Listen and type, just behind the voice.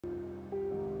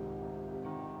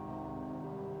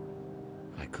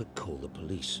I could call the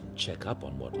police and check up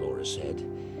on what Laura said,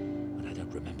 but I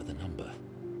don't remember the number.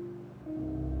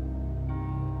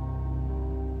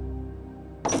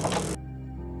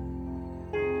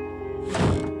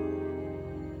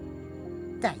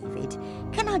 David,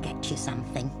 can I get you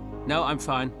something? No, I'm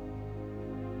fine.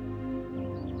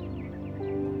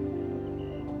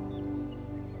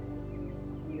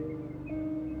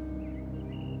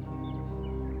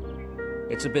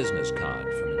 It's a business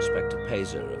card from Inspector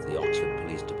Pazer of the Oxford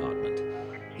Police Department.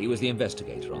 He was the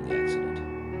investigator on the accident.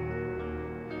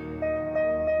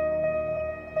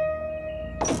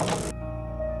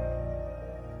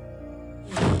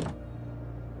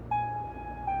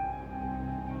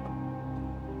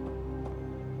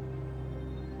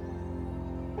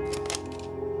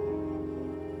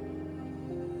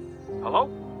 Hello?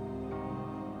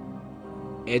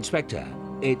 Inspector,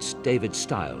 it's David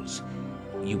Stiles.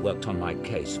 You worked on my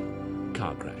case,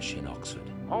 car crash in Oxford.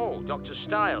 Oh, Dr.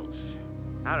 Stiles.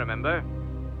 I remember.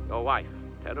 Your wife.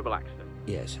 Terrible accident.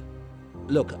 Yes.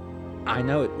 Look, I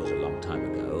know it was a long time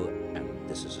ago, and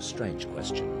this is a strange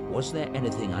question. Was there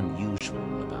anything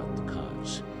unusual about the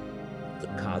cars? The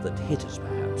car that hit us,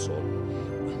 perhaps, or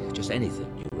just anything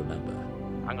you remember?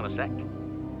 Hang on a sec.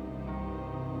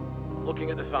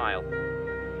 Looking at the file.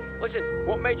 Listen,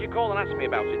 what made you call and ask me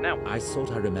about it now? I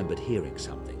thought I remembered hearing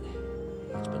something.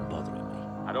 It's been bothering me.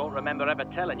 I don't remember ever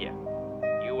telling you.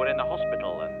 You were in the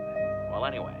hospital and, well,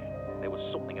 anyway, there was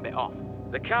something a bit off.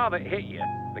 The car that hit you,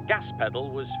 the gas pedal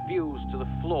was fused to the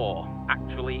floor,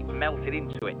 actually melted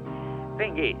into it.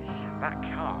 Thing is, that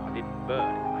car didn't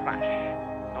burn and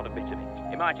crash. Not a bit of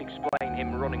it. It might explain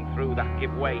him running through that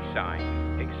give way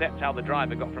sign, except how the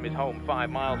driver got from his home 5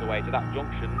 miles away to that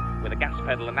junction with a gas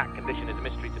pedal in that condition is a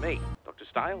mystery to me. Dr.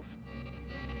 Stiles?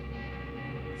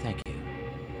 Thank you.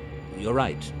 You're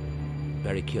right.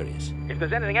 Very curious. If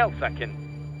there's anything else I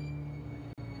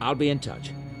can... I'll be in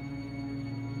touch.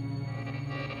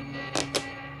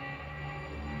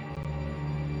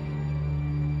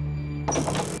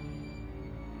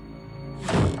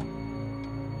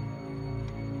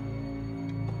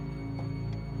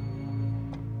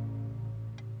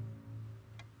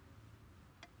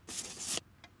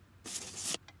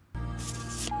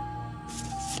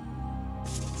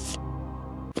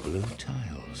 Blue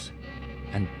tiles.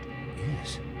 And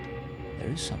yes, there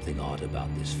is something odd about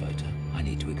this photo. I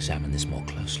need to examine this more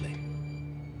closely.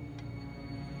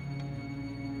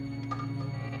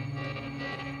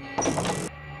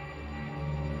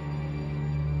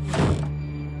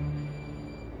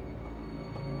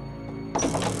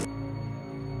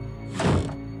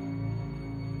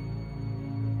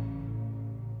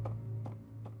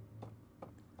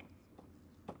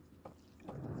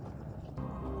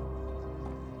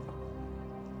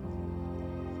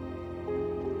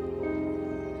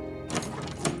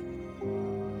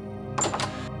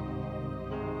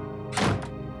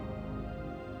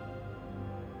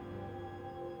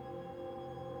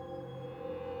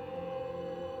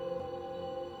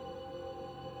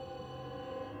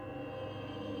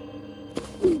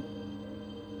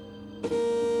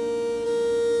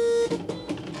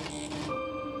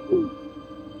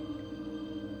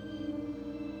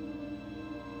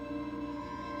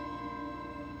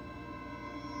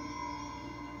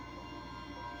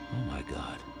 Oh my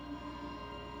God.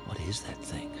 What is that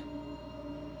thing?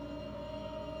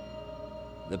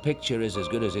 The picture is as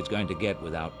good as it's going to get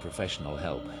without professional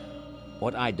help.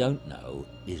 What I don't know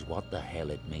is what the hell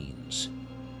it means.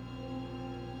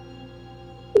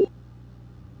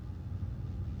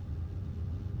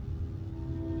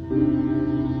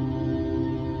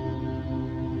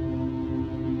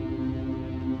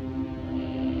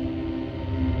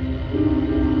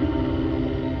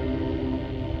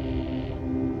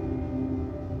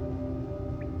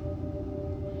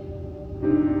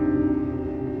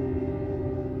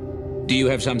 Do you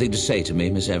have something to say to me,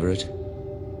 Miss Everett?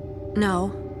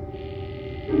 No.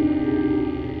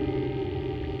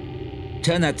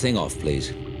 Turn that thing off,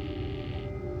 please.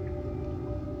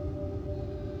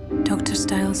 Dr.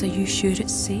 Stiles, are you sure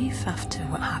it's safe after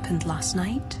what happened last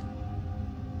night?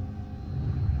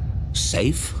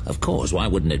 Safe? Of course, why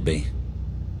wouldn't it be?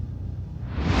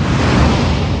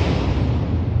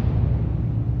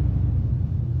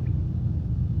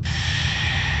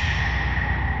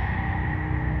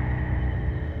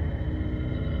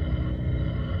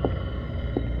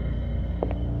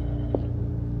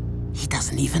 He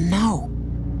doesn't even know.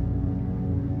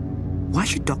 Why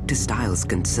should Dr. Stiles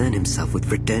concern himself with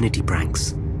fraternity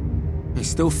pranks? I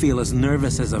still feel as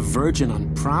nervous as a virgin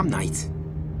on prom night.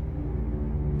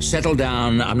 Settle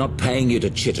down. I'm not paying you to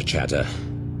chitter-chatter.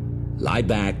 Lie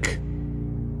back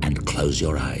and close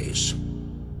your eyes.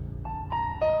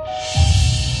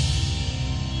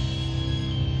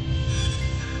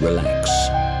 Relax.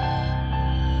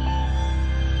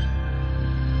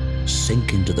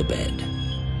 Sink into the bed.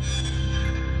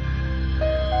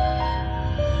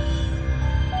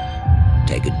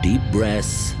 Take a deep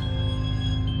breath.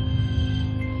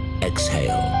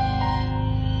 Exhale.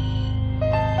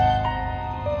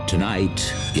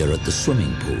 Tonight, you're at the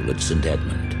swimming pool at St.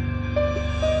 Edmund.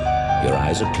 Your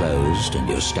eyes are closed and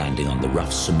you're standing on the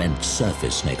rough cement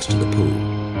surface next to the pool.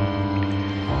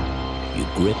 You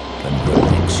grip and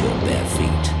relax your bare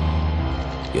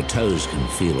feet. Your toes can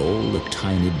feel all the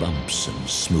tiny bumps and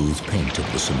smooth paint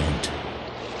of the cement.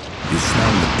 You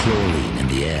smell the chlorine in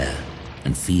the air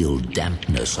and feel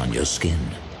dampness on your skin.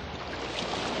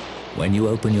 When you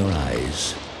open your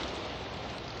eyes,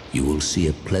 you will see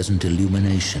a pleasant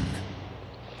illumination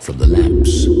from the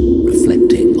lamps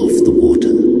reflecting off